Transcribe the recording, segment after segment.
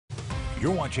You're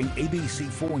watching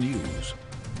ABC4 News.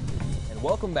 And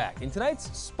welcome back. In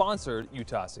tonight's sponsored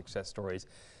Utah Success Stories,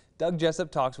 Doug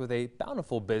Jessop talks with a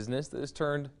Bountiful business that has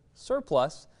turned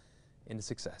surplus into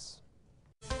success.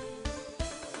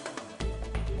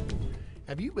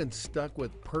 Have you been stuck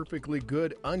with perfectly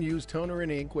good unused toner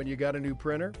and ink when you got a new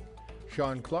printer?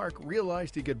 Sean Clark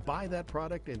realized he could buy that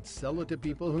product and sell it to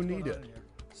people who need it.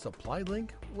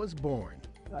 SupplyLink was born.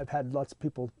 I've had lots of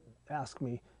people ask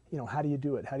me, how do you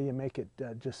do it? How do you make it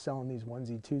just selling these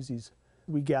onesie twosies?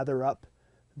 We gather up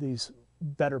these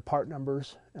better part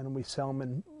numbers and we sell them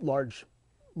in large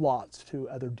lots to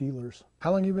other dealers.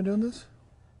 How long have you been doing this?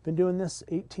 Been doing this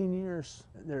 18 years.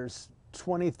 There's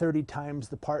 20, 30 times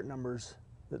the part numbers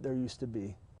that there used to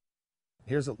be.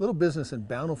 Here's a little business in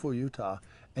Bountiful, Utah,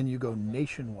 and you go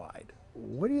nationwide.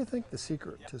 What do you think the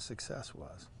secret to success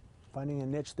was? Finding a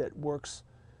niche that works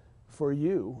for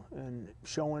you and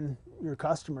showing your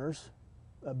customers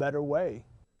a better way.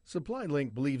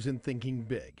 SupplyLink believes in thinking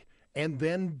big, and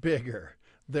then bigger.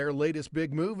 Their latest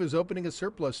big move is opening a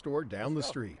surplus store down the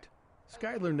street.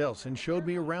 Skylar Nelson showed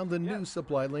me around the new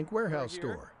SupplyLink warehouse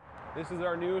store. This is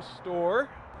our new store.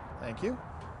 Thank you.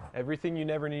 Everything you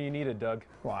never knew you needed, Doug.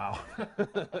 Wow.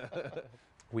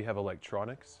 We have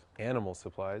electronics, animal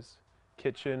supplies,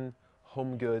 kitchen,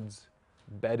 home goods,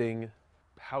 bedding,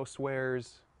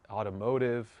 housewares,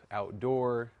 automotive,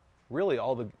 outdoor, really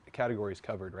all the categories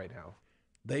covered right now.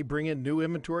 They bring in new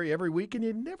inventory every week and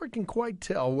you never can quite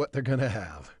tell what they're going to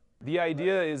have. The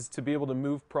idea is to be able to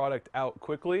move product out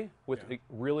quickly with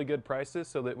really good prices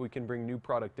so that we can bring new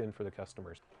product in for the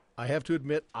customers. I have to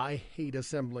admit, I hate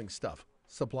assembling stuff.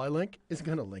 SupplyLink is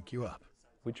going to link you up.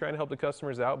 We try and help the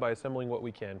customers out by assembling what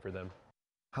we can for them.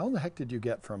 How in the heck did you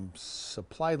get from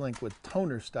SupplyLink with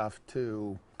toner stuff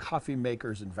to coffee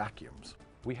makers and vacuums?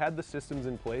 We had the systems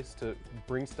in place to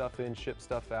bring stuff in, ship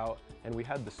stuff out, and we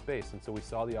had the space, and so we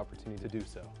saw the opportunity to do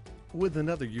so. With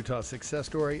another Utah success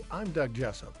story, I'm Doug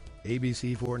Jessop,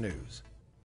 ABC4 News.